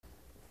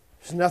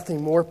There's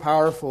nothing more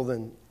powerful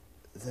than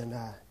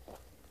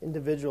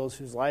individuals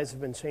whose lives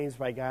have been changed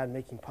by God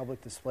making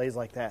public displays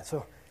like that.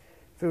 So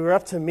if it were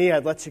up to me,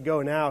 I'd let you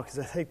go now because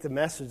I think the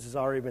message has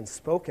already been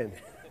spoken.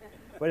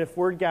 But if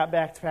word got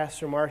back to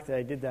Pastor Mark that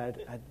I did that,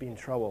 I'd be in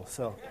trouble.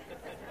 So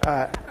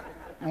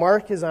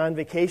Mark is on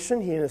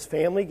vacation. He and his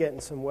family getting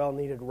some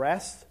well-needed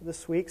rest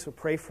this week, so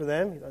pray for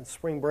them. He's on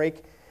spring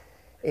break.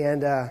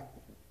 And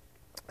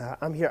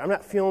I'm here. I'm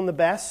not feeling the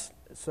best,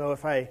 so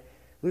if I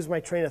lose my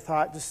train of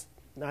thought, just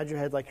nod your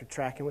head like you're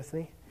tracking with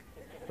me.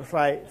 If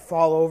I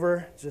fall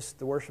over, just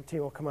the worship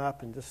team will come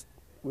up and just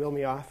wheel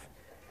me off.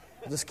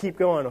 Just keep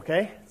going,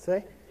 okay?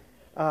 Say.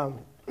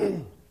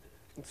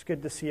 It's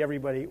good to see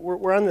everybody.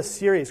 We're on this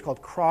series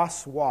called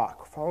Cross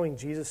Walk, following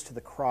Jesus to the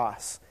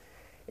cross.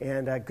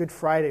 And Good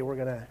Friday, we're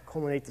going to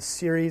culminate the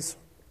series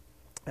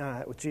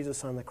with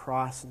Jesus on the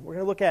cross. And we're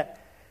going to look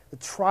at the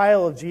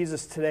trial of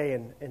Jesus today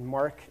in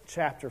Mark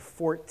chapter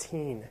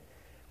 14.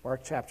 Mark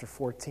chapter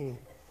 14.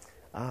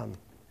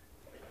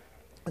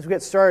 As we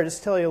get started,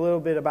 just tell you a little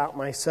bit about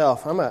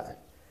myself. I'm a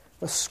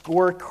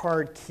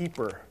scorecard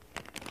keeper,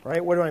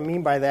 right? What do I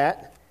mean by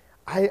that?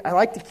 I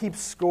like to keep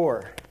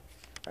score.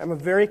 I'm a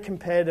very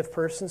competitive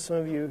person. Some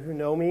of you who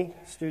know me,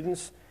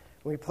 students,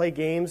 when we play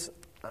games,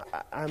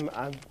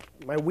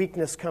 my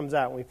weakness comes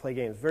out when we play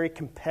games. Very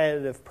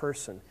competitive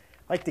person.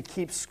 I like to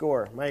keep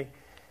score.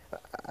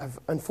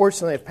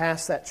 Unfortunately, I've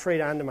passed that trait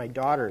on to my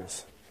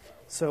daughters.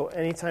 So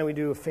anytime we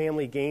do a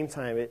family game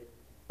time, it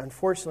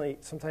unfortunately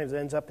sometimes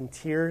ends up in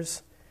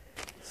tears.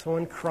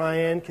 Someone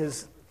crying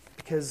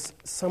because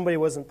somebody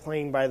wasn't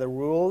playing by the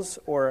rules,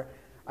 or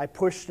I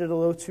pushed it a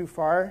little too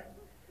far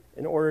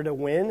in order to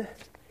win.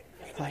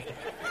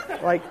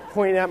 Like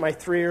pointing at my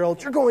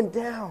 3-year-old, "You're going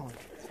down.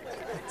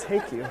 I'll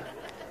take you."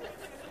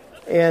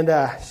 And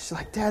she's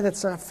like, "Dad,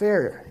 that's not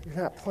fair. You're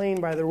not playing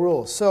by the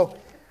rules." So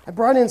I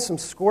brought in some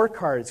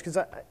scorecards because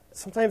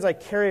sometimes I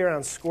carry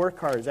around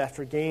scorecards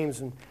after games,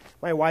 and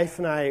my wife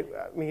and I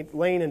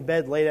laying in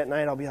bed late at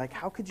night, I'll be like,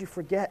 "How could you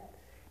forget?"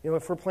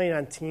 If we're playing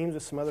on teams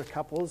with some other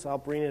couples, I'll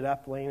bring it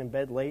up laying in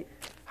bed late.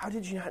 "How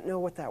did you not know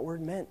what that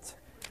word meant?"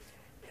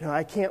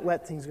 I can't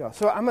let things go.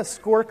 So I'm a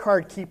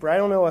scorecard keeper. I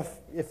don't know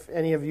if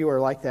any of you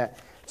are like that.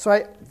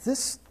 So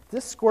this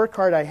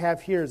scorecard I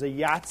have here is a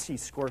Yahtzee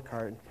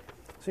scorecard.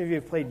 Some of you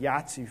have played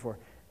Yahtzee before.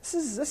 This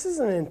is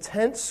an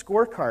intense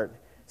scorecard.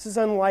 This is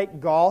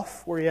unlike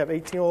golf, where you have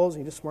 18 holes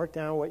and you just mark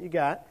down what you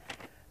got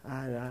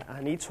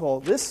on each hole.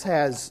 This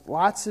has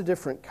lots of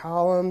different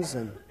columns,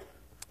 and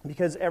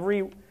because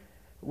every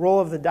roll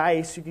of the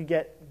dice, you could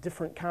get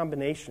different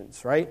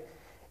combinations, right?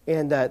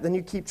 And then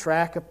you keep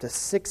track up to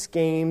 6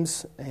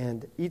 games,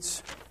 and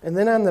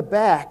then on the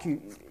back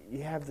you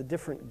have the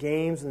different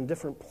games and the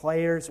different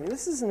players.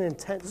 This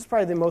is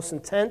probably the most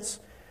intense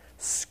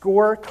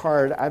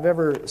scorecard I've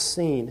ever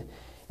seen.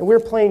 And we were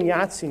playing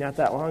Yahtzee not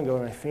that long ago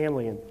with my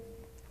family, and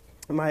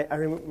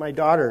my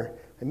daughter,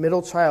 my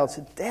middle child,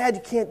 said, "Dad,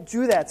 you can't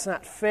do that. It's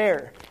not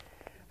fair."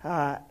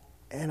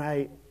 And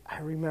I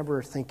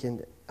remember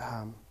thinking,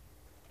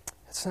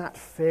 it's not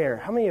fair.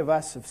 How many of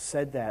us have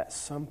said that at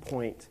some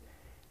point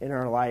in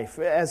our life?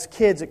 As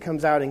kids, it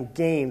comes out in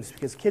games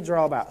because kids are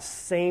all about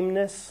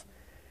sameness,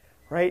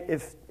 right?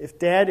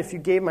 If you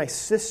gave my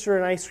sister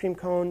an ice cream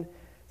cone,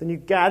 then you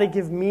got to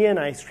give me an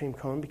ice cream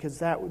cone because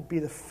that would be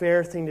the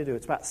fair thing to do.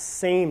 It's about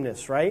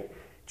sameness, right?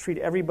 Treat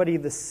everybody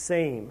the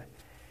same.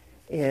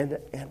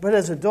 But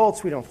as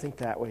adults, we don't think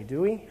that way, do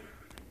we?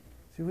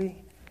 Do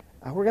we?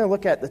 We're going to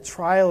look at the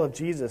trial of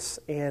Jesus,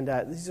 and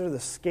these are the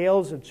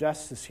scales of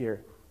justice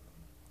here.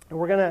 And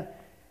we're going to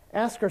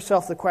ask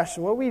ourselves the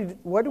question,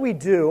 what do we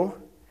do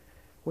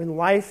when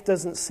life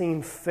doesn't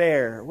seem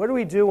fair? What do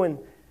we do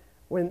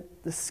when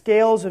the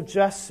scales of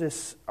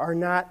justice are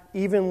not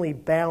evenly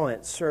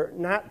balanced or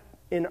not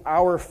in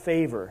our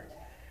favor?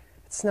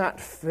 It's not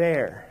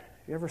fair.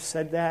 Have you ever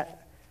said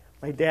that?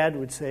 My dad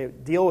would say,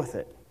 "Deal with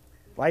it.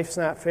 Life's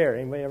not fair."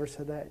 Anybody ever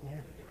said that in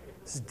here?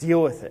 Just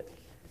deal with it.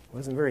 I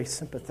wasn't very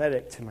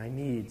sympathetic to my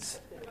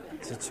needs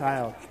as a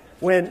child.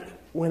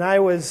 When I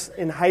was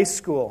in high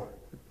school,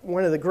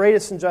 one of the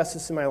greatest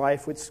injustices in my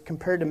life, which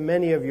compared to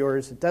many of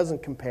yours, it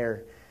doesn't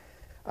compare.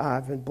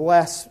 I've been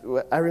blessed.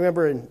 I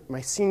remember in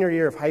my senior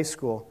year of high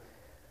school,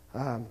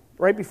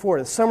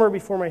 the summer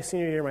before my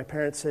senior year, my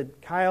parents said,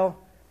 "Kyle,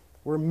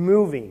 we're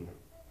moving."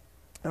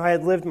 And I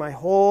had lived my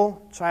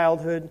whole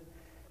childhood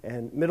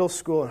and middle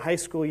school and high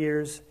school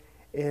years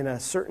in a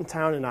certain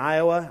town in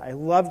Iowa. I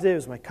loved it. It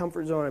was my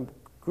comfort zone.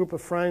 A group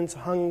of friends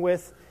hung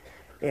with,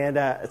 and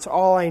it's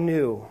all I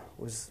knew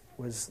was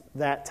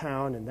that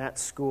town and that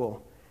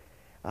school.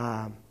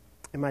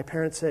 And my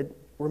parents said,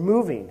 "We're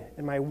moving."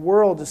 And my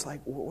world just like,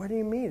 "What do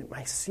you mean?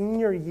 My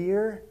senior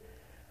year?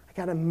 I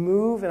got to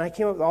move?" And I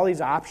came up with all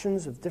these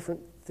options of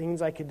different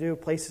things I could do,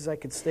 places I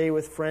could stay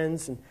with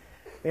friends. And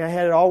I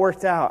had it all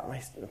worked out.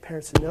 My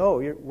parents said, "No,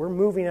 we're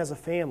moving as a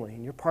family,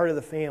 and you're part of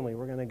the family.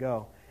 We're going to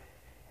go."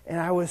 And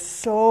I was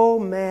so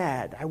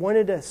mad. I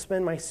wanted to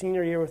spend my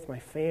senior year with my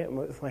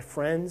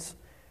friends,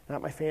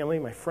 not my family,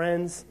 my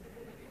friends.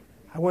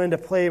 I wanted to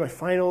play my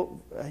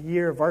final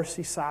year of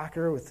varsity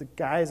soccer with the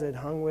guys I'd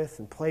hung with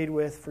and played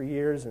with for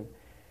years, and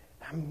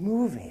I'm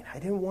moving. I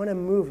didn't want to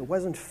move. It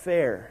wasn't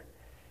fair.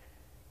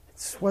 It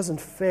just wasn't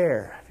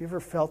fair. Have you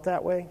ever felt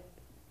that way?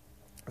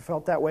 I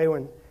felt that way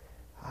when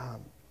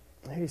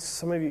maybe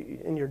some of you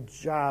in your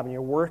job, in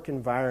your work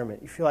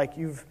environment, you feel like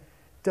you've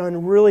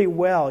done really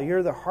well.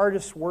 You're the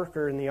hardest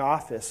worker in the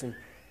office, and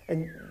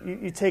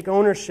you take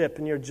ownership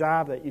in your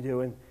job that you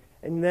do,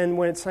 and then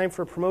when it's time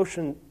for a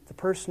promotion, the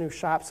person who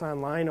shops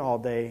online all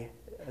day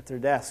at their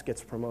desk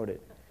gets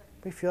promoted.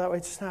 We feel that way.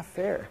 It's just not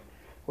fair.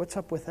 What's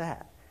up with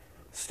that?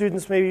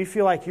 Students, maybe you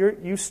feel like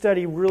you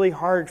study really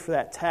hard for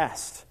that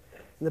test,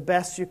 and the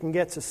best you can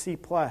get's a C+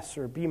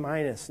 or a B-,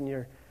 and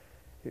your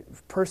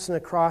person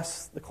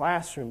across the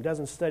classroom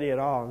doesn't study at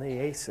all and they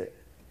ace it.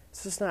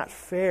 It's just not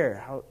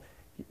fair how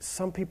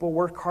some people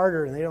work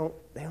harder and they don't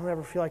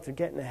ever feel like they're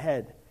getting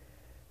ahead.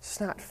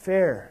 It's not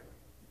fair.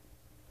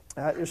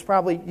 There's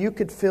probably, you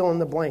could fill in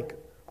the blank.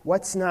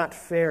 What's not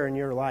fair in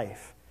your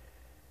life?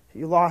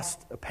 You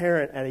lost a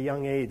parent at a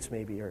young age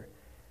maybe, or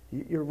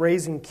you're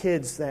raising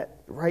kids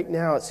that right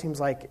now it seems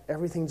like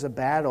everything's a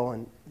battle,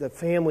 and the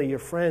family, your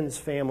friend's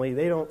family,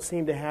 they don't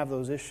seem to have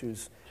those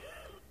issues.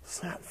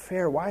 It's not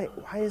fair. Why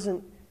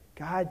isn't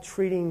God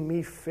treating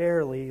me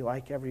fairly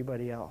like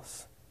everybody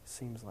else, it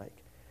seems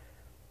like?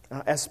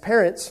 As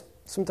parents,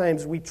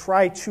 sometimes we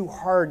try too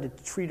hard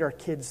to treat our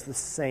kids the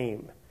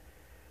same.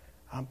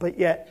 But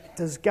yet,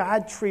 does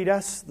God treat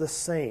us the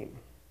same?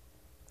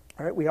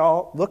 All right, we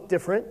all look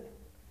different.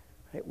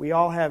 Right? We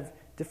all have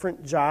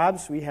different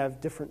jobs. We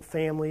have different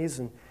families.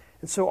 And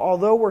so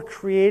although we're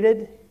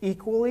created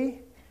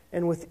equally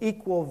and with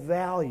equal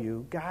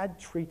value, God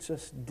treats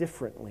us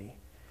differently.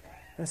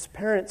 As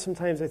parents,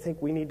 sometimes I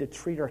think we need to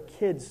treat our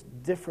kids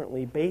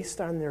differently based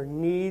on their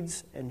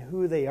needs and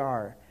who they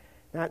are,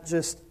 not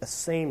just a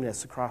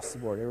sameness across the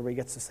board. Everybody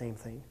gets the same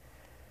thing.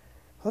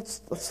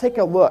 Let's take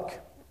a look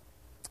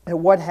at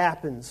what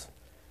happens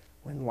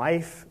when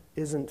life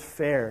isn't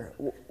fair.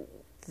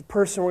 The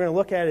person we're going to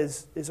look at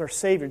is our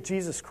Savior,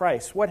 Jesus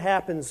Christ. What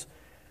happens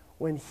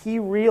when He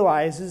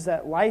realizes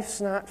that life's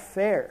not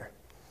fair?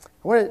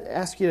 I want to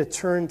ask you to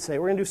turn today.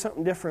 We're going to do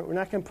something different. We're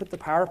not going to put the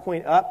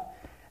PowerPoint up.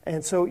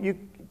 And so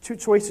two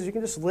choices. You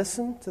can just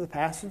listen to the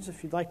passage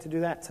if you'd like to do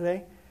that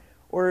today.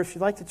 Or if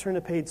you'd like to turn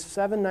to page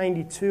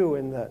 792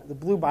 in the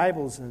blue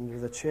Bibles under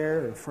the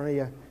chair in front of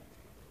you.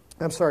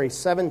 I'm sorry,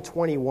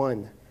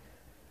 721.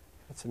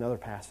 That's another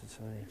passage,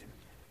 792.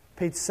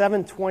 Page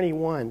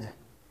 721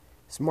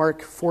 is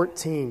Mark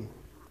 14.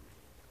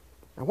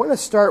 I want to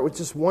start with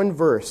just one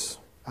verse,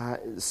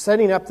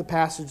 setting up the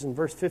passage in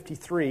verse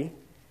 53,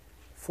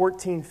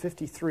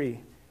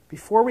 14:53.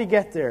 Before we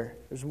get there,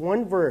 there's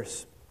one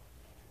verse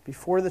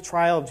before the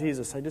trial of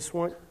Jesus I just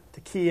want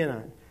to key in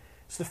on.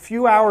 It's a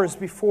few hours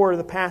before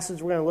the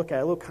passage we're going to look at,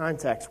 a little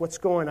context. What's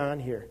going on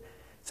here?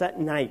 It's at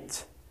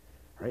night.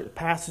 Right? The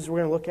passage we're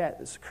going to look at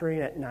is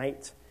occurring at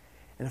night.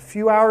 And a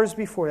few hours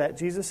before that,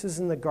 Jesus is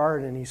in the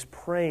garden. He's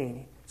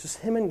praying. It's just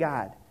Him and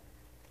God.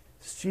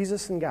 It's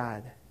Jesus and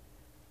God.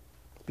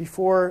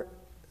 Before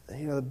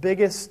the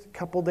biggest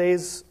couple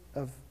days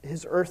of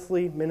His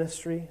earthly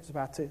ministry is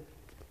about to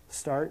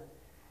start.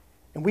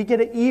 And we get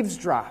to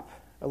eavesdrop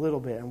a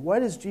little bit. And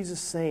what is Jesus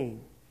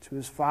saying to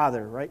His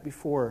Father right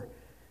before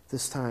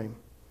this time?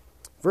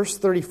 Verse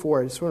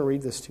 34, I just want to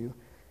read this to you.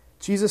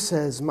 Jesus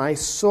says, "My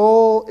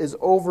soul is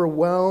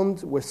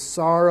overwhelmed with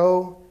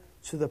sorrow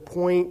to the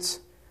point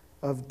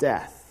of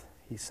death,"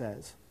 He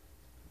says.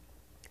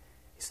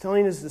 He's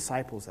telling His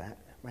disciples that.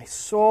 My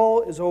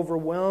soul is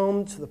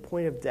overwhelmed to the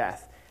point of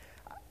death.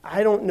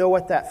 I don't know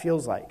what that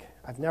feels like.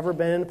 I've never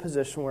been in a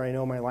position where I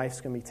know my life's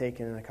going to be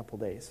taken in a couple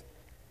days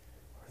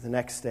or the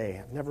next day.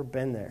 I've never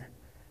been there.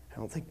 I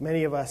don't think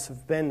many of us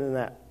have been in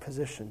that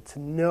position to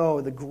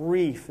know the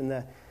grief and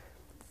the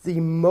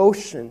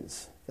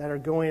emotions that are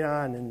going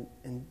on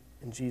in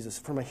Jesus.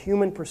 From a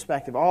human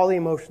perspective, all the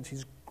emotions.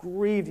 He's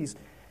grieved.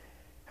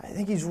 I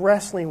think He's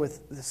wrestling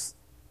with this,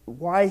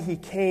 why He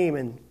came,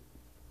 and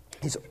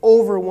He's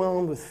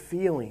overwhelmed with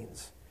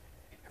feelings.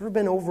 Ever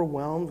been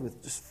overwhelmed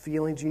with just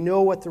feelings? You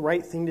know what the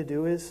right thing to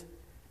do is?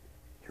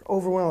 You're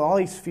overwhelmed with all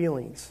these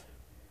feelings.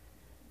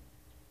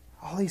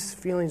 All these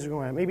feelings are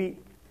going on. Maybe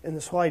in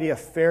this whole idea of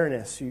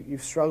fairness,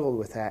 you've struggled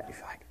with that. You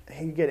feel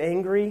like you get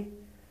angry,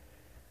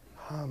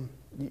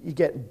 you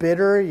get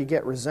bitter, you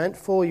get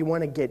resentful, you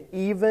want to get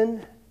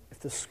even. If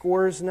the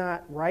score's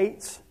not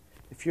right,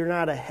 if you're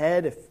not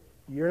ahead, if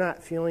you're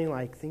not feeling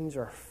like things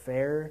are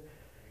fair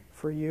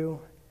for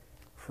you,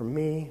 for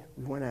me,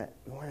 we want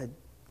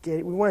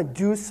to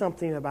do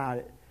something about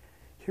it.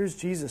 Here's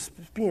Jesus,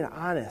 just being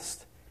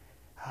honest.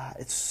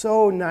 It's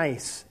so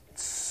nice,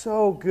 it's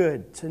so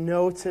good to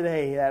know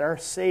today that our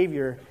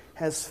Savior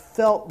has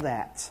felt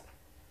that.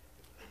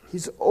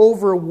 He's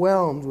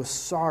overwhelmed with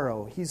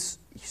sorrow. He's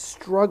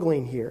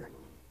struggling here.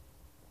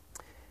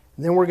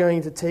 And then we're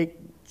going to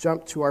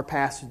jump to our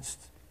passage,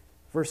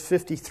 verse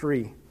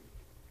 53.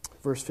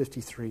 Verse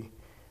 53.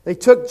 They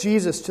took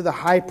Jesus to the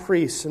high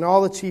priests, and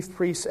all the chief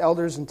priests,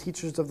 elders, and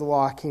teachers of the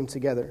law came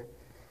together.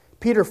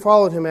 Peter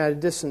followed him at a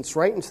distance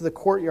right into the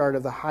courtyard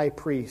of the high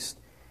priest.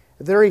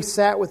 There he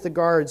sat with the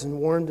guards and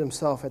warmed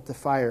himself at the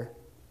fire.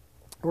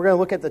 We're going to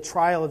look at the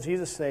trial of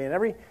Jesus today. And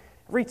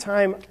every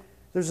time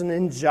there's an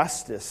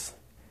injustice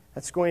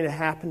that's going to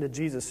happen to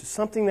Jesus,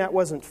 something that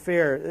wasn't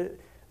fair,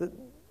 the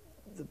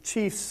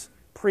chiefs,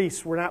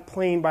 priests were not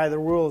playing by the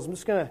rules. I'm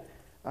just going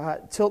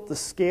to tilt the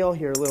scale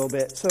here a little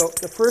bit. So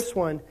the first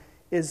one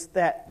is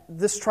that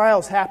this trial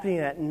is happening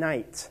at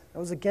night. That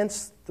was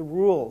against the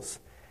rules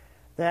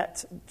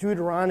that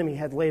Deuteronomy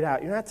had laid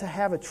out. You're not to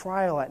have a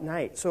trial at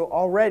night. So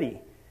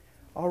already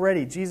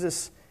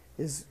Jesus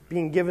is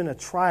being given a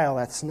trial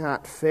that's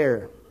not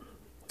fair.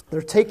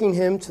 They're taking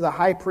him to the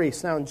high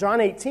priest. Now in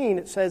John 18,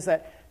 it says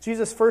that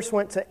Jesus first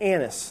went to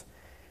Annas.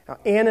 Now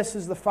Annas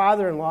is the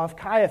father-in-law of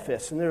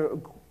Caiaphas, and they're a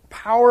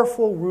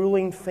powerful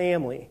ruling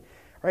family.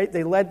 Right?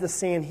 They led the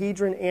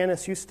Sanhedrin.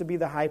 Annas used to be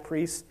the high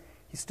priest.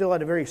 He still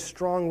had a very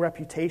strong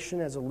reputation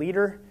as a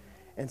leader,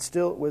 and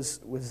still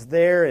was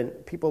there,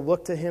 and people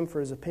looked to him for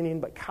his opinion.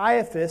 But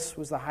Caiaphas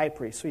was the high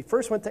priest. So he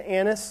first went to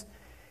Annas,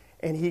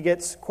 and he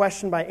gets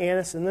questioned by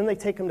Annas, and then they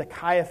take him to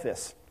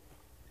Caiaphas.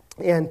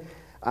 And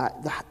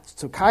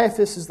so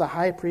Caiaphas is the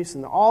high priest,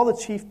 and all the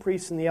chief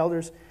priests and the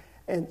elders.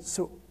 And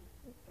so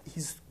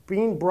he's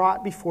being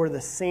brought before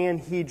the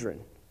Sanhedrin.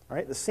 All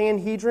right? The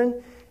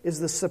Sanhedrin is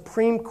the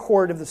supreme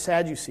court of the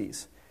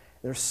Sadducees.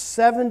 There's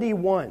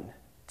 71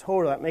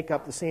 total that make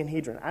up the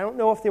Sanhedrin. I don't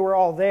know if they were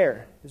all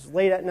there. It was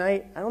late at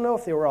night. I don't know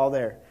if they were all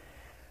there.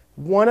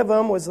 One of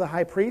them was the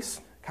high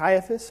priest,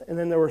 Caiaphas, and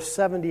then there were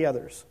 70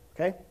 others.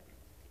 Okay?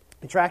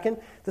 You tracking?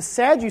 The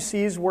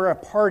Sadducees were a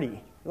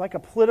party, like a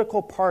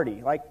political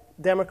party, like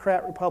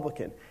Democrat,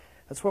 Republican.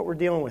 That's what we're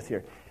dealing with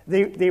here.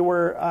 They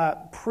were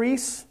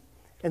priests,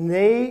 and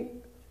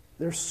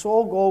their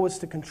sole goal was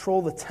to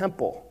control the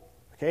temple.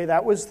 Okay,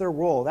 that was their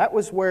role. That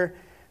was where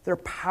their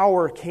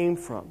power came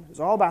from. It was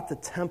all about the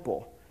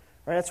temple.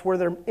 Right? That's where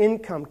their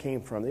income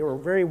came from. They were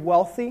very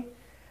wealthy.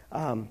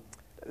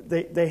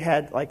 They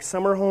had like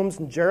summer homes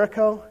in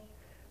Jericho.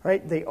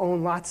 Right? They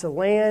owned lots of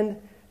land.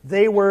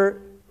 They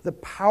were the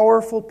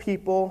powerful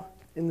people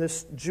in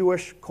this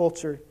Jewish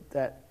culture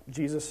that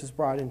Jesus is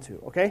brought into.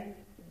 Okay?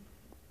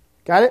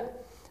 Got it?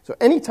 So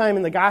anytime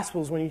in the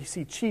Gospels when you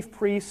see chief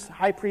priests,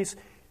 high priests,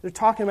 they're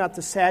talking about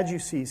the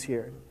Sadducees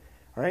here.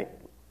 All right?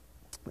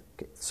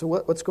 Okay, so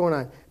what's going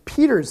on?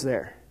 Peter's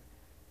there.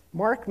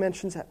 Mark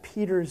mentions that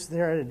Peter's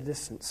there at a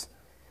distance.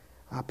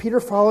 Peter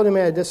followed him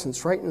at a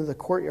distance right into the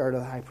courtyard of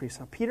the high priest.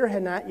 Now, Peter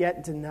had not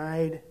yet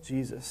denied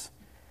Jesus.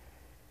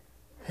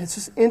 And it's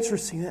just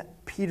interesting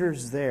that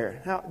Peter's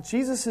there. Now,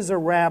 Jesus is a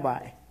rabbi.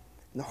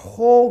 And the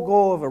whole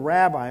goal of a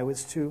rabbi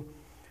was to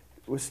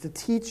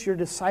teach your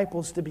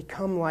disciples to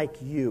become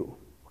like you.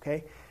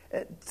 Okay?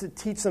 To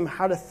teach them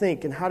how to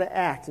think and how to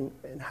act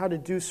and how to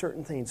do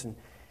certain things. And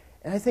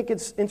I think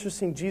it's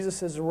interesting,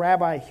 Jesus as a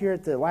rabbi here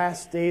at the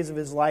last days of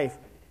his life,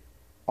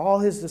 all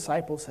his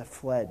disciples have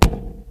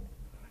fled.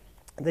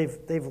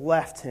 They've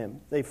left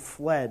him. They've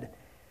fled.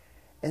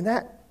 And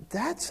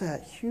that's a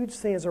huge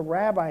thing as a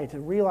rabbi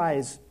to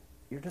realize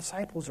your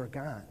disciples are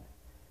gone.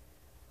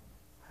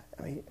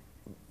 I mean,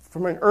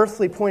 from an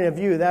earthly point of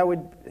view,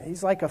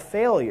 he's like a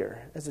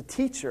failure as a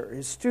teacher.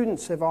 His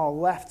students have all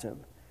left him.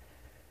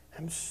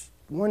 I'm just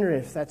wondering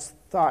if that's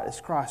thought has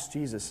crossed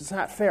Jesus. It's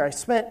not fair. I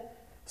spent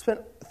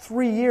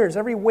 3 years,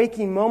 every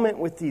waking moment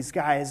with these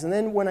guys, and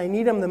then when I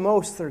need them the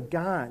most, they're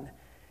gone.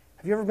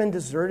 Have you ever been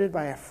deserted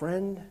by a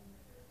friend,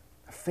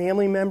 a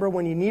family member?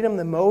 When you need them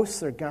the most,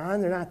 they're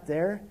gone, they're not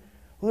there.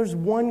 Well, there's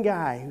one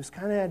guy who's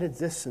kind of at a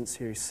distance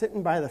here. He's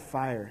sitting by the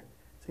fire.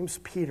 His name's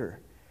Peter.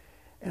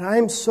 And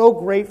I'm so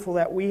grateful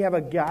that we have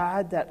a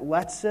God that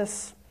lets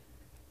us,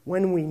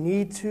 when we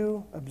need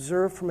to,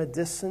 observe from a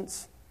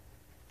distance,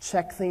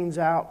 check things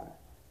out.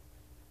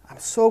 I'm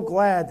so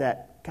glad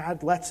that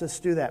God lets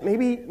us do that.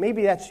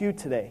 Maybe that's you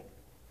today.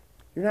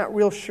 You're not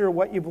real sure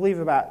what you believe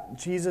about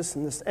Jesus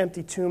and this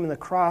empty tomb and the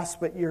cross,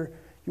 but you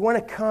want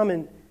to come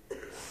and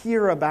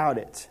hear about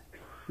it.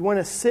 You want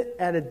to sit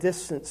at a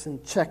distance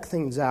and check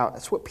things out.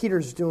 That's what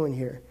Peter's doing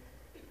here.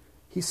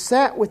 He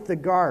sat with the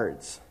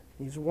guards.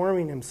 He's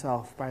warming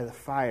himself by the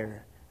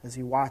fire as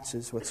he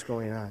watches what's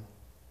going on.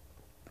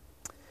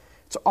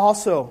 It's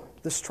also,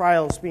 this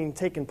trial is being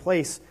taken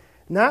place,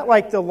 not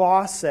like the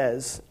law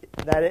says,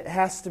 that it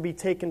has to be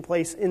taken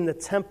place in the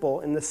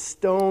temple, in the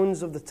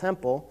stones of the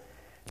temple.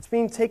 It's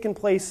being taken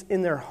place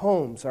in their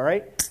homes, all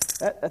right?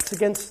 That's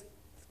against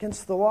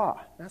the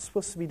law. Not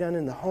supposed to be done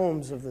in the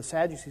homes of the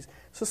Sadducees.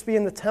 It's supposed to be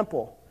in the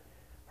temple,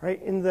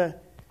 right? In the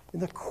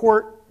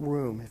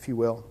courtroom, if you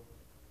will.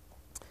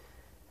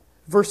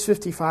 Verse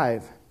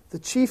 55, the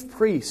chief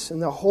priests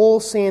and the whole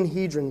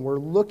Sanhedrin were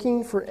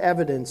looking for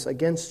evidence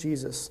against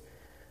Jesus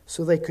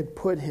so they could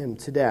put him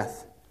to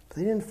death. But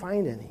they didn't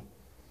find any.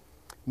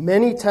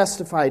 Many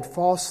testified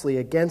falsely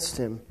against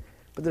him,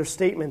 but their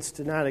statements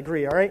did not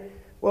agree. All right?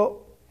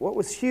 Well, what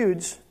was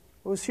huge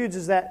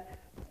is that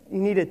you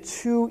needed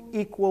 2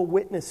 equal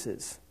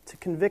witnesses to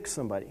convict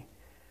somebody.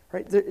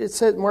 Right?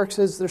 Mark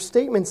says their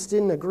statements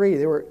didn't agree.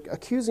 They were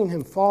accusing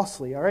him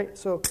falsely. All right?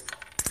 So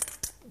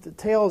the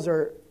tales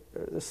are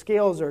the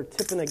scales are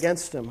tipping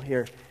against him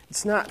here.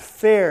 It's not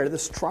fair.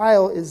 This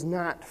trial is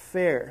not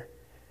fair.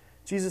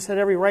 Jesus had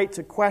every right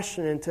to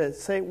question and to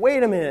say,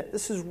 wait a minute,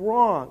 this is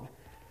wrong.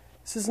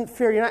 This isn't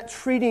fair. You're not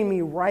treating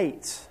me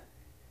right.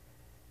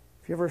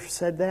 Have you ever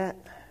said that?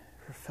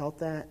 Ever felt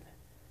that?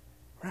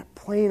 We're not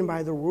playing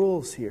by the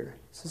rules here.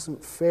 This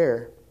isn't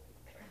fair.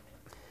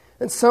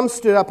 And some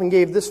stood up and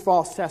gave this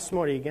false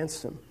testimony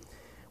against him.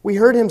 We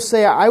heard him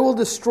say, I will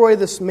destroy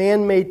this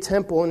man-made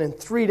temple, and in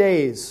 3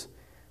 days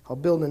I'll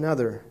build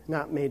another,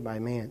 not made by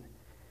man.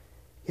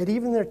 Yet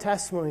even their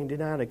testimony did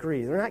not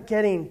agree. They're not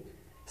getting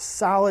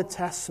solid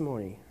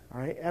testimony,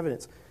 all right,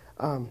 evidence.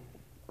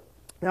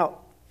 Now,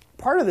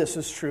 part of this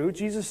is true.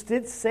 Jesus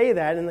did say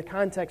that in the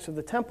context of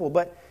the temple,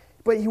 but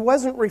he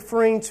wasn't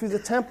referring to the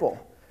temple,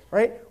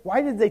 right?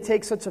 Why did they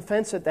take such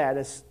offense at that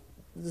as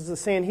the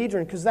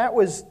Sanhedrin? Because that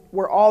was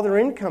where all their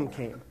income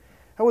came.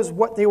 That was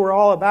what they were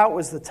all about,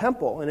 was the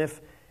temple. And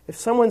if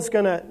someone's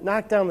going to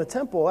knock down the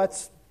temple,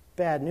 that's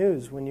bad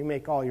news when you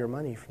make all your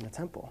money from the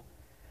temple.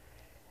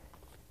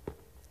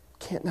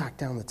 Can't knock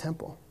down the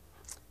temple.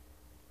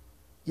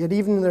 Yet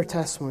even their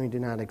testimony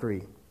did not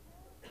agree.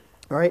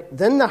 All right.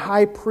 Then the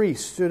high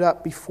priest stood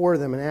up before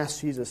them and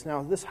asked Jesus.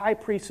 Now, this high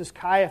priest is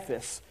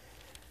Caiaphas.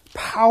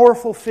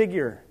 Powerful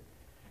figure.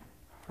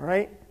 All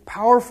right.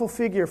 Powerful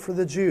figure for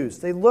the Jews.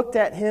 They looked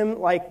at him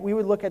like we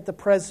would look at the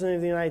President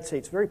of the United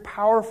States. Very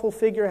powerful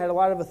figure, had a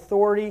lot of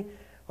authority,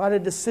 a lot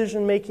of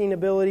decision-making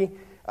ability.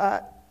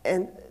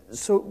 And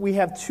so we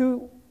have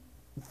two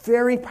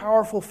very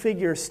powerful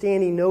figures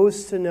standing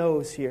nose to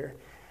nose here.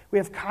 We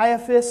have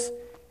Caiaphas,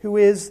 who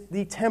is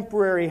the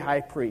temporary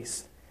high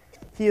priest.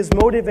 He is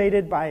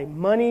motivated by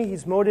money.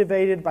 He's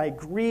motivated by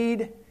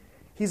greed.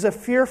 He's a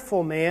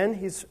fearful man.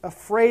 He's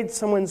afraid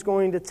someone's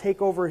going to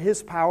take over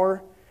his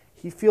power.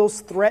 He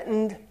feels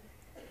threatened.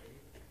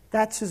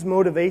 That's his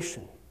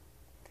motivation.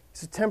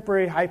 He's a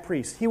temporary high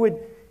priest. He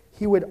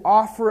would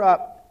offer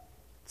up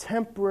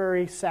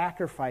temporary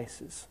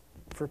sacrifices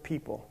for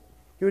people.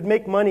 He would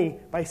make money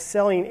by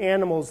selling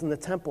animals in the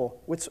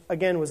temple, which,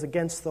 again, was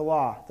against the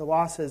law. The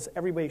law says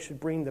everybody should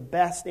bring the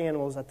best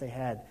animals that they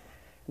had.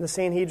 And the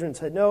Sanhedrin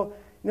said, no,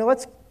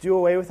 let's do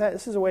away with that.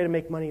 This is a way to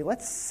make money.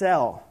 Let's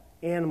sell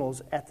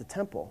animals at the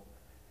temple,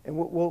 and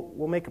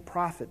we'll make a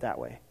profit that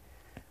way.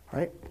 All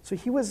right?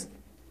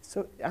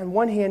 So on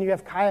one hand, you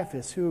have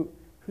Caiaphas,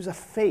 who's a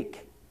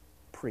fake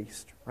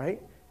priest,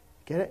 right?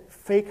 Get it?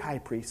 Fake high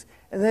priest.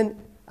 And then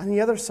on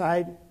the other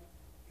side,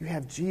 you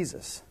have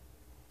Jesus,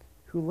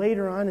 who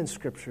later on in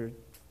Scripture,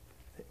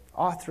 the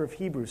author of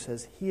Hebrews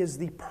says, he is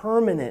the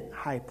permanent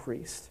high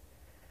priest,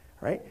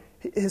 right?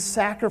 His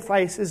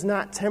sacrifice is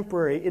not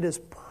temporary, it is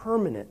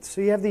permanent.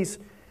 So you have these,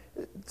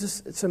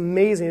 it's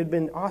amazing. It would have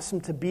been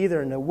awesome to be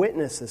there and to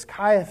witness this.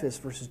 Caiaphas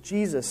versus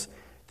Jesus,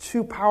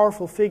 two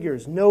powerful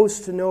figures,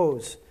 nose to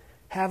nose,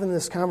 having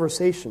this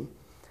conversation.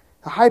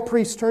 The high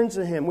priest turns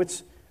to him,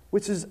 which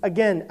is,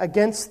 again,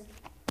 against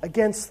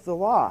the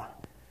law.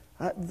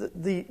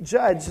 The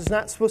judge is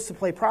not supposed to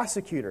play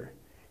prosecutor.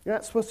 You're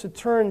not supposed to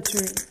turn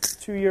to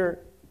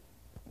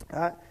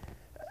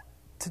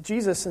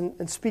Jesus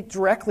and speak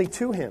directly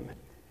to him.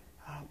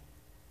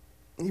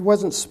 He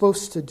wasn't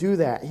supposed to do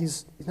that.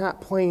 He's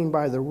not playing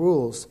by the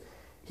rules.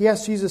 He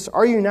asked Jesus,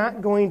 are you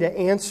not going to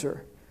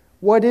answer?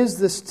 What is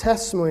this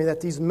testimony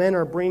that these men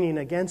are bringing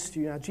against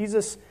you? Now,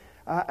 Jesus,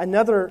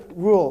 another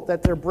rule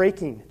that they're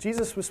breaking.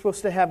 Jesus was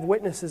supposed to have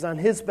witnesses on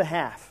his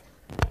behalf,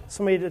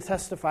 somebody to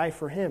testify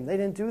for him. They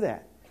didn't do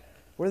that.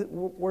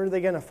 Where are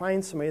they going to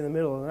find somebody in the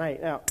middle of the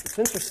night? Now, it's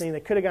interesting. They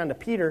could have gone to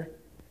Peter.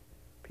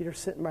 Peter's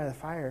sitting by the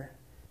fire.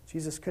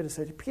 Jesus could have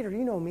said, Peter,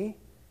 you know me.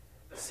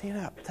 Stand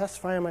up,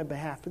 testify on my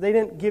behalf. But they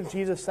didn't give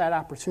Jesus that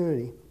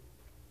opportunity.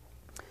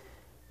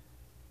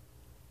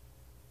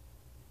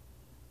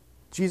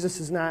 Jesus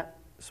is not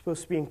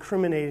supposed to be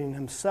incriminating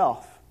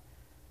himself.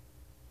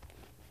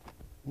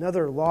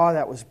 Another law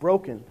that was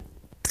broken.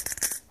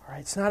 All right,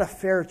 it's not a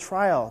fair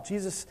trial.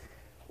 Jesus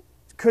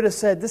could have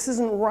said, this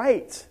isn't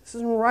right. This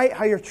isn't right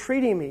how you're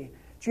treating me.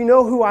 Do you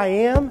know who I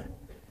am?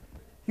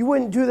 You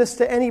wouldn't do this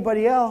to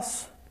anybody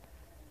else.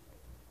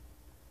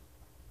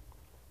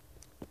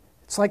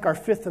 It's like our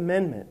Fifth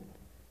Amendment.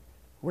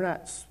 We're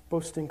not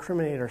supposed to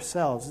incriminate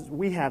ourselves.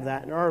 We have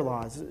that in our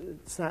laws.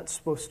 It's not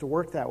supposed to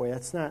work that way.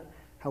 That's not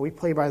how we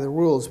play by the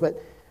rules. But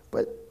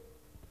the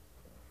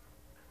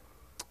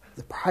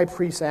high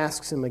priest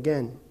asks him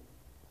again.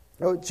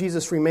 Oh,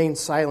 Jesus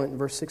remains silent in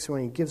verse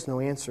 61. He gives no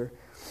answer.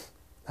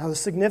 Now, the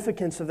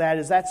significance of that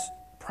is that's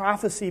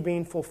prophecy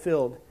being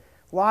fulfilled.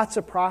 Lots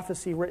of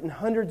prophecy written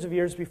hundreds of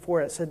years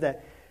before it said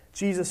that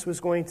Jesus was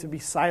going to be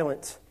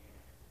silent.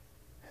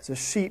 As a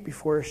sheep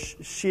before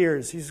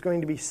shears, he was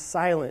going to be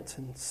silent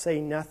and say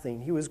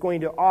nothing. He was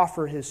going to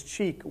offer his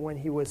cheek when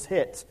he was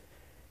hit.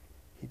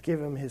 He'd give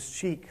him his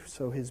cheek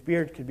so his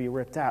beard could be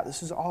ripped out.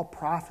 This is all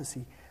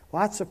prophecy.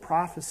 Lots of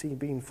prophecy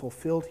being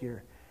fulfilled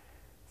here.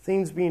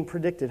 Things being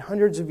predicted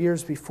hundreds of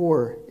years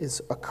before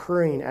is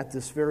occurring at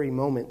this very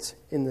moment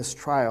in this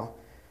trial.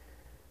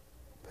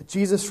 But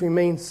Jesus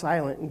remains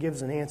silent and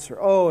gives an answer.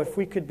 Oh, if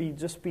we could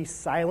just be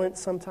silent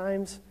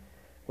sometimes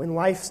when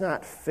life's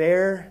not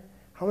fair?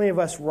 How many of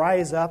us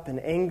rise up in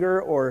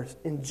anger or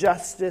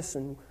injustice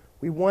and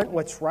we want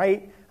what's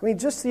right? I mean,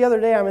 just the other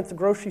day I'm at the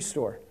grocery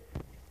store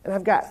and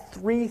I've got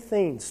 3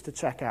 things to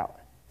check out.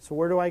 So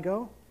where do I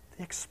go?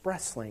 The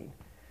express lane.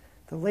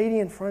 The lady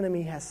in front of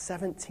me has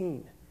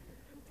 17.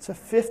 It's a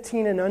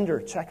 15 and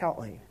under checkout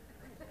lane.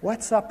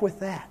 What's up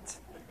with that?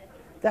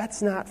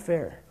 That's not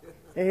fair.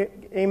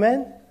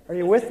 Amen? Are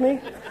you with me?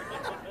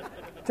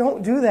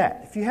 Don't do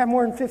that. If you have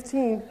more than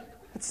 15,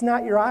 it's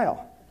not your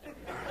aisle.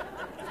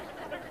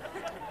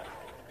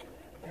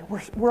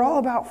 We're all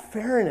about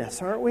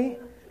fairness, aren't we?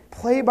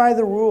 Play by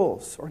the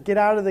rules or get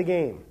out of the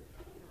game.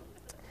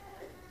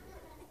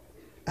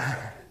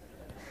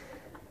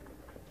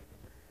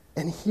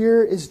 And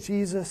here is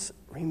Jesus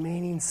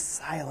remaining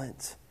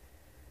silent.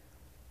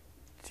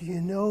 Do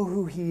you know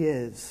who he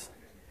is?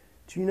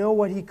 Do you know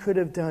what he could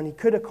have done? He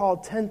could have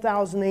called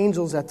 10,000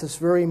 angels at this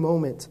very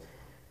moment.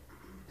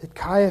 Did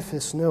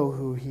Caiaphas know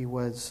who he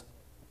was?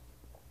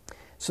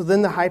 So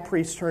then the high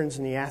priest turns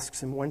and he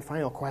asks him one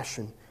final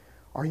question.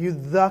 Are you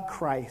the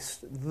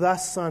Christ, the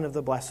Son of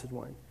the Blessed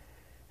One?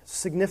 It's a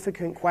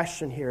significant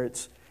question here.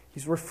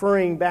 He's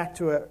referring back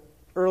to an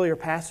earlier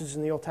passage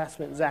in the Old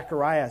Testament,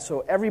 Zechariah.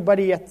 So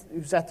everybody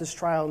who's at this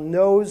trial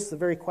knows the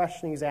very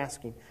question he's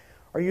asking.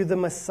 Are you the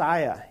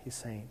Messiah, he's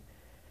saying.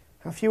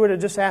 Now, if you would have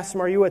just asked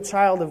him, are you a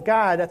child of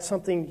God, that's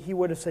something he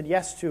would have said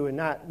yes to and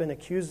not been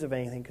accused of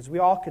anything, because we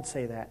all could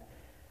say that.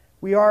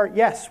 We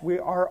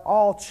are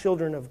all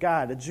children of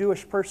God. A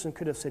Jewish person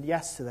could have said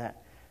yes to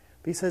that.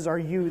 But he says, are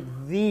you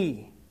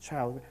the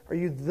child? Are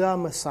you the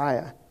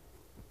Messiah?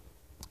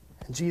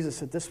 And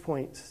Jesus, at this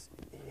point,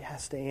 he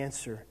has to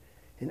answer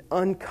in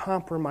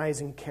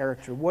uncompromising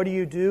character. What do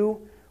you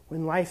do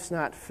when life's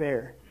not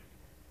fair?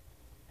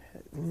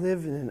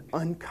 Live in an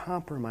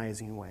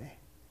uncompromising way.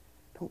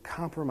 Don't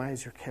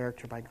compromise your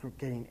character by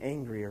getting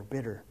angry or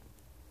bitter.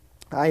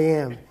 I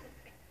am.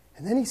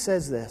 And then he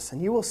says this,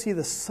 and you will see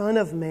the Son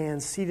of Man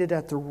seated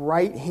at the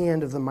right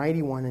hand of the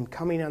Mighty One and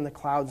coming on the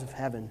clouds of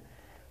heaven.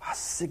 How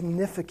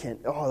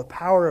significant. The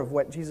power of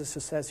what Jesus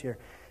just says here.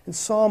 In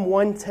Psalm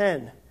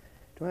 110,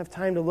 don't have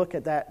time to look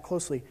at that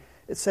closely.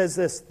 It says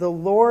this, the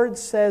Lord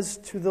says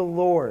to the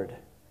Lord.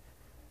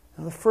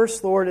 Now the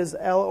first Lord is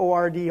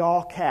L-O-R-D,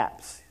 all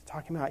caps.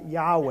 Talking about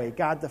Yahweh,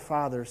 God the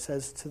Father,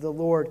 says to the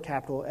Lord,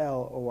 capital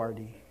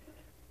L-O-R-D.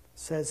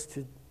 Says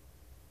to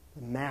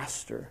the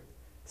Master,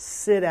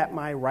 sit at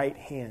my right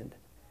hand.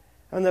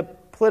 On the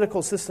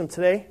political system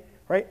today,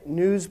 right?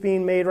 News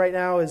being made right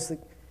now is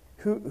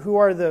who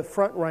are the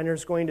front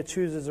runners going to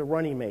choose as a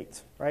running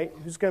mate, right?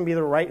 Who's going to be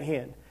the right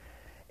hand?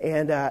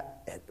 And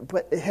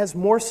but it has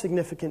more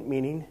significant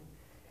meaning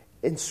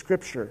in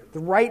Scripture. The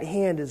right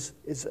hand is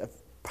a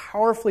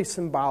powerfully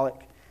symbolic,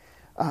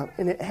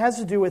 and it has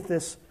to do with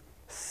this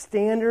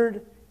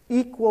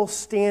equal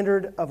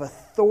standard of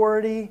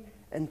authority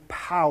and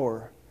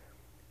power.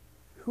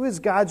 Who is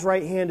God's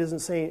right hand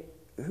isn't saying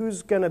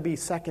who's going to be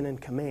second in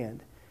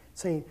command.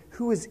 It's saying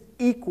who is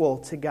equal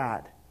to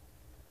God.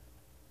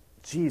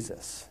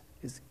 Jesus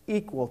is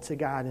equal to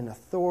God in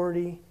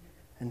authority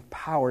and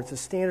power. It's a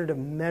standard of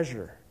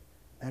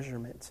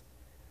measurement.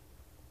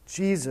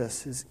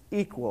 Jesus is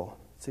equal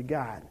to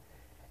God.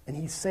 And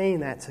he's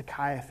saying that to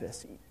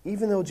Caiaphas.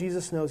 Even though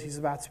Jesus knows he's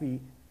about to be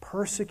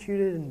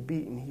persecuted and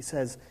beaten, he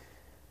says,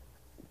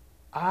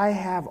 I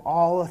have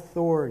all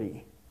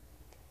authority.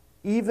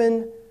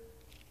 Even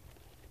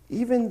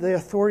the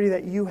authority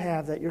that you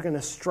have, that you're going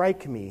to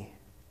strike me,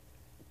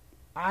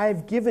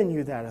 I've given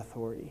you that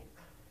authority.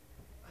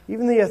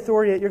 Even the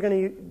authority that you're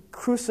going to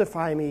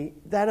crucify me,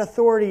 that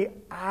authority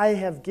I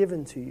have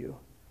given to you.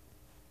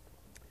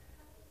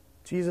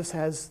 Jesus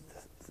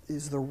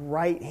is the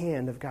right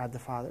hand of God the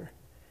Father.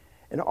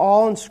 And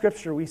all in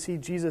Scripture, we see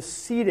Jesus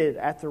seated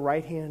at the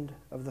right hand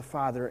of the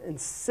Father,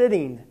 and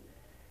sitting,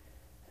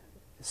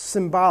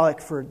 symbolic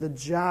for the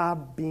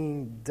job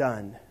being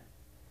done.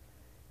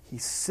 He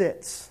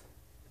sits,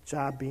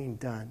 job being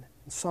done.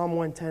 In Psalm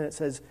 110, it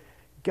says,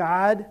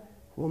 God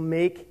will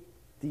make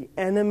the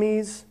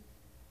enemies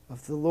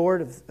of the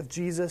Lord, of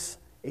Jesus,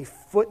 a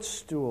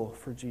footstool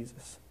for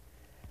Jesus.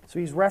 So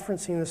he's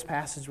referencing this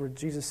passage where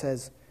Jesus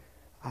says,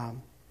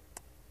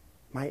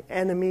 my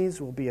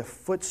enemies will be a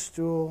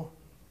footstool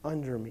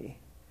under me,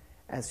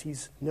 as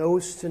he's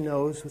nose to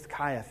nose with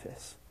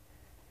Caiaphas.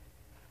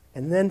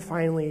 And then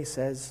finally he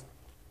says,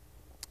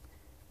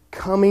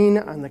 coming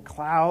on the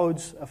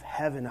clouds of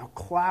heaven. Now,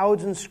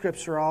 clouds in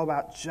Scripture are all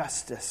about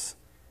justice.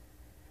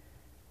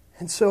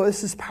 And so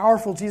this is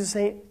powerful. Jesus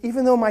saying,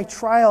 even though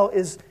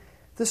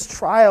this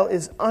trial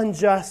is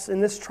unjust,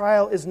 and this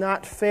trial is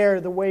not fair,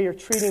 the way you're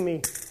treating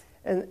me,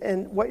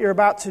 and what you're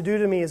about to do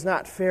to me is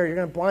not fair. You're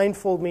going to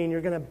blindfold me, and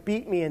you're going to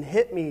beat me and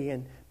hit me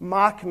and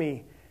mock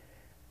me.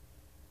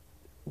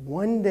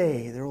 One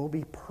day there will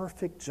be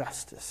perfect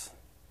justice,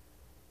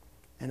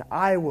 and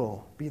I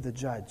will be the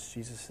judge,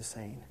 Jesus is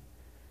saying.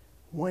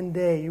 One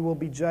day you will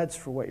be judged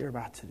for what you're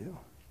about to do.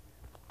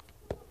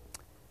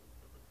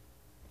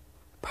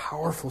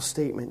 Powerful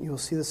statement. You will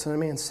see the Son of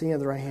Man sitting at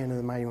the right hand of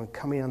the Mighty One,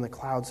 coming on the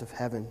clouds of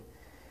heaven.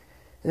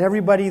 And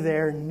everybody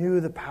there knew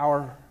the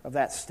power of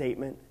that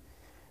statement.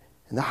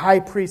 And the high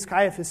priest,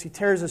 Caiaphas, he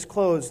tears his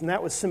clothes, and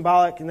that was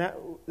symbolic, and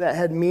that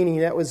had meaning.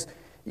 That was,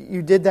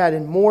 you did that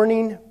in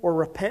mourning or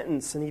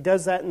repentance, and he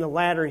does that in the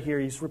latter here.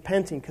 He's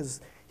repenting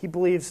because he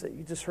believes that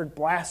you just heard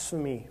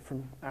blasphemy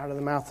from out of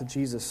the mouth of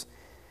Jesus.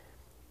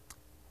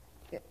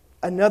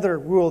 Another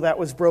rule that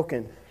was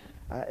broken,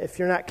 if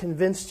you're not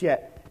convinced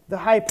yet, the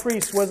high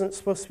priest wasn't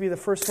supposed to be the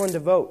first one to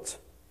vote.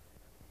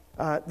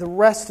 The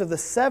rest of the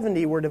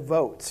 70 were to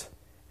vote,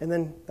 and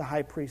then the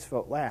high priest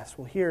vote last.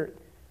 Well, here,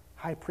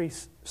 high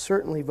priest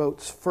certainly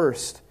votes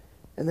first,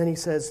 and then he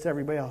says to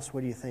everybody else,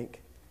 what do you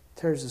think?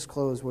 Tears his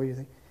clothes, what do you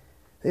think?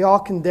 They all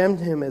condemned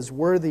him as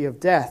worthy of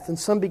death, and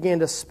some began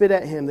to spit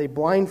at him. They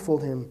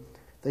blindfold him.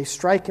 They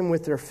strike him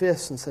with their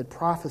fists and said,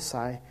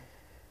 prophesy.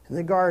 And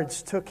the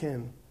guards took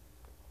him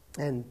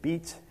and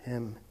beat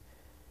him,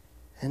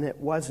 and it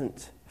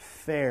wasn't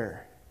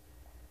fair.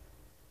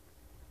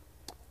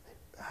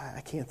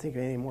 I can't think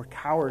of anything more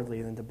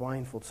cowardly than to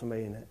blindfold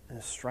somebody and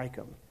to strike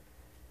them.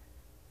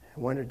 I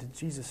wondered, did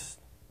Jesus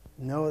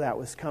know that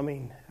was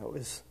coming?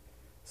 It's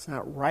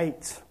not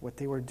right what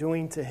they were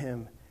doing to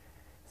him.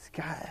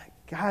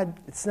 God,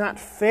 it's not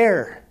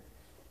fair.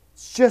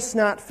 It's just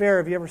not fair.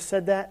 Have you ever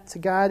said that to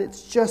God?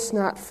 It's just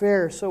not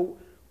fair. So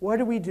what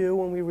do we do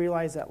when we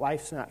realize that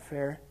life's not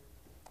fair?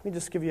 Let me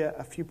just give you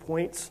a few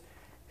points.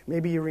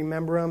 Maybe you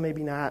remember them,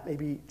 maybe not.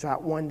 Maybe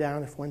jot one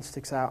down if one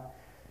sticks out.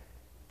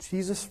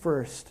 Jesus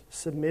first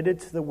submitted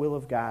to the will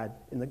of God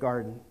in the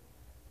garden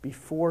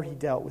before he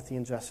dealt with the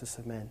injustice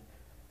of men.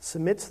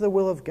 Submit to the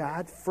will of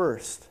God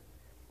first,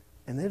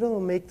 and it'll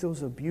make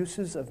those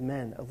abuses of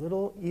men a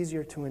little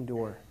easier to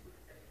endure.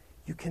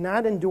 You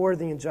cannot endure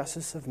the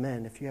injustice of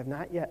men if you have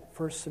not yet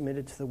first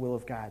submitted to the will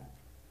of God.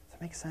 Does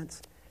that make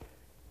sense?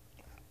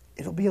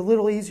 It'll be a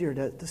little easier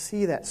to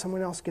see that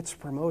someone else gets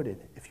promoted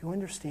if you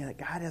understand that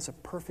God has a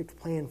perfect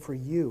plan for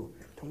you.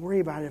 Don't worry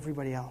about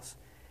everybody else.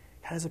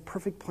 God has a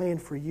perfect plan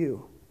for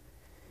you.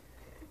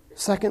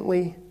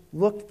 Secondly,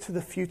 look to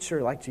the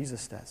future like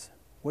Jesus does.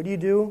 What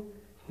do?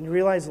 When you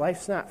realize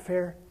life's not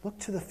fair, look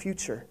to the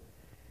future.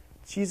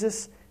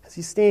 Jesus, as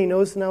he's standing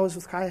nose to nose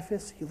with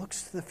Caiaphas, he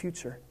looks to the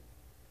future.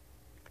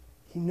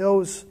 He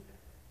knows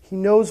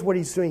what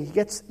he's doing.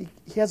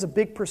 He has a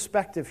big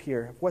perspective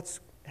here of what's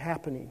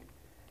happening.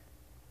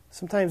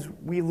 Sometimes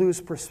we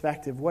lose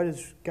perspective. What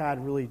is God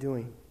really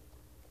doing?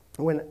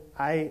 When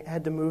I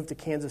had to move to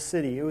Kansas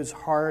City, it was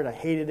hard. I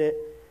hated it.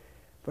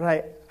 But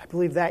I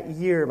believe that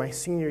year, my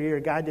senior year,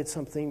 God did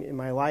something in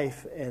my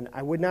life, and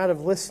I would not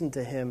have listened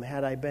to him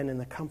had I been in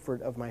the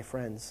comfort of my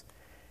friends.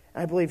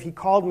 I believe he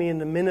called me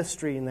into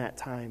ministry in that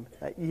time,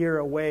 that year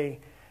away.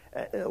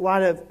 A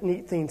lot of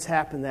neat things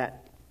happened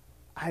that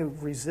I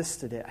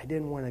resisted it. I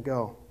didn't want to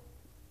go.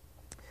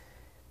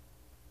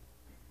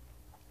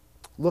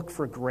 Look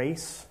for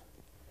grace.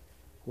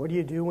 What do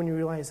you do when you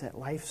realize that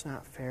life's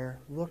not fair?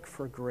 Look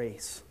for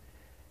grace.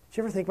 Did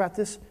you ever think about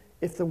this?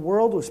 If the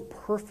world was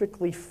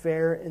perfectly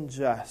fair and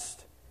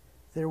just,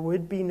 there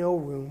would be no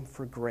room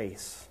for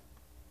grace.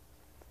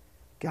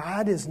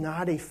 God is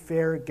not a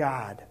fair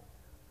God.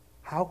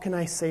 How can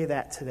I say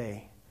that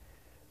today?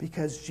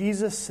 Because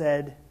Jesus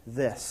said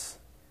this,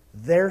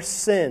 their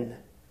sin,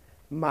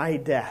 my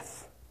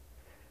death.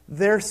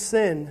 Their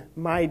sin,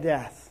 my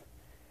death.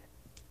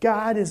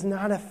 God is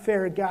not a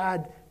fair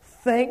God.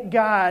 Thank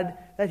God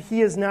that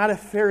he is not a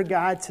fair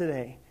God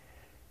today.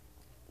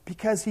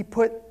 Because he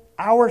put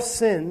our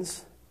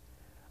sins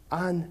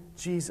on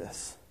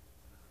Jesus.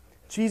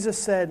 Jesus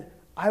said,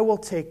 I will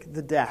take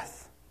the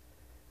death.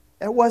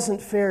 It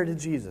wasn't fair to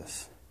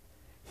Jesus.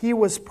 He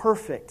was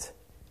perfect.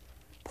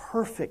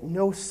 Perfect,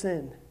 no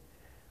sin.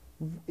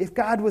 If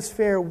God was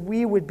fair,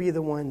 we would be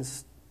the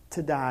ones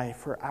to die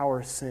for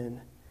our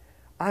sin.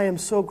 I am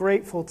so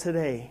grateful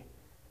today.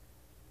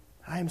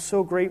 I am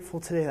so grateful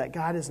today that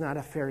God is not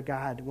a fair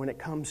God when it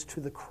comes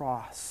to the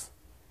cross.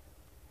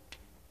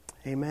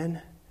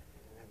 Amen.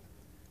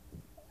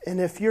 And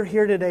if you're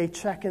here today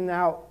checking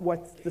out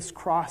what this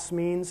cross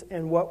means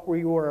and what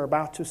we are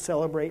about to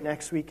celebrate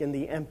next week in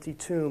the empty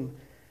tomb,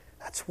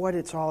 that's what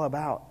it's all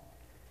about.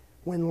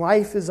 When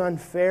life is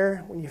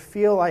unfair, when you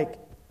feel like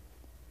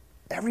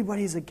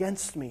everybody's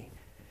against me,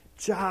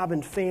 job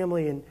and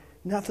family, and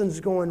nothing's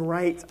going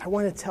right, I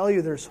want to tell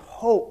you there's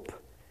hope.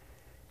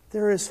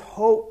 There is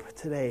hope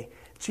today.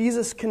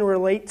 Jesus can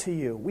relate to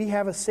you. We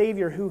have a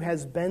Savior who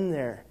has been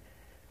there.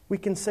 We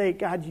can say,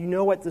 God, you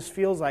know what this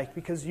feels like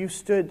because you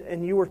stood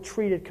and you were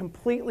treated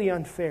completely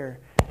unfair.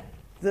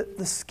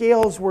 The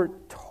scales were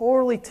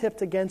totally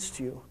tipped against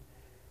you.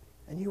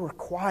 And you were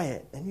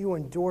quiet and you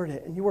endured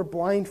it. And you were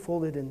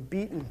blindfolded and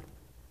beaten,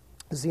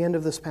 as the end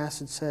of this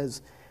passage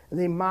says. And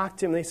they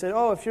mocked him. They said,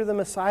 oh, if you're the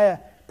Messiah,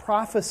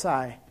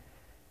 prophesy.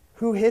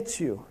 Who hits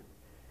you?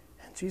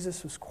 And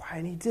Jesus was quiet.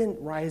 And he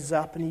didn't rise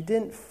up and he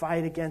didn't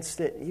fight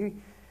against it. He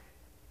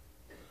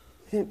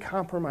didn't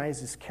compromise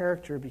his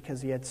character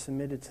because he had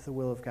submitted to the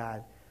will of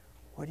God.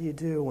 What do you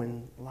do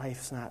when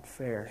life's not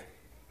fair?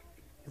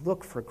 You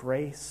look for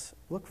grace,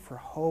 look for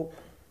hope,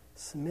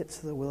 submit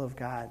to the will of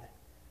God.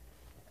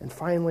 And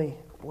finally,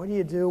 what do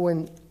you do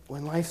when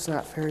life's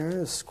not fair? You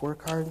remember the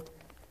scorecard?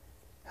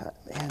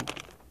 Man,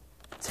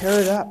 tear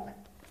it up.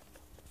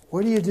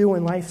 What do you do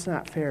when life's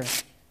not fair?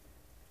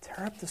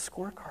 Tear up the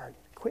scorecard.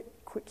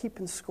 Quit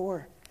keeping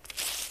score.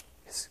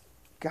 Because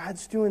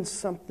God's doing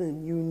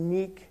something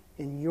unique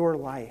in your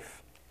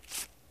life.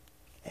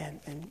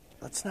 And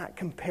let's not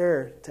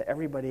compare to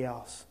everybody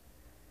else.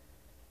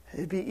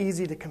 It'd be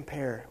easy to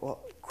compare.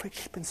 Well, quit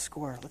keeping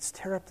score. Let's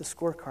tear up the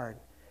scorecard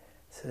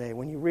today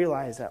when you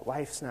realize that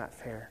life's not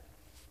fair.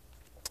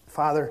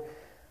 Father,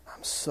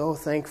 I'm so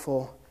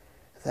thankful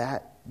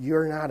that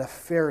you're not a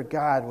fair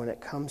God when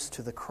it comes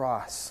to the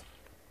cross.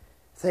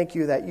 Thank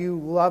you that you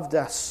loved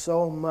us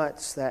so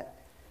much that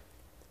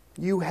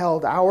you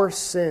held our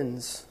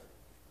sins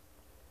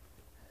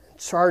and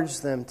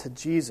charged them to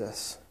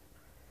Jesus.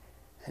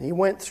 And he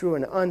went through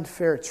an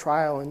unfair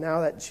trial, and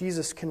now that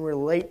Jesus can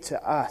relate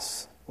to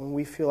us when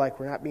we feel like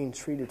we're not being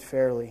treated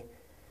fairly.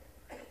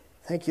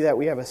 Thank you that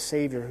we have a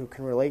Savior who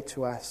can relate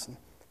to us. And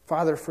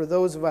Father, for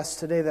those of us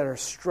today that are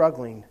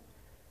struggling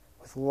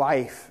with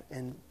life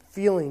and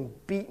feeling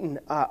beaten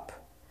up,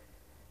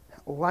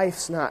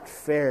 life's not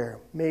fair,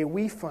 may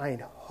we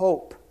find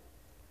hope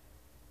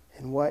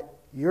in what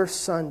your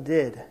Son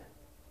did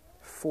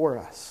for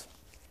us.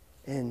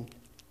 In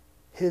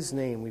his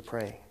name we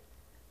pray.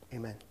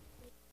 Amen.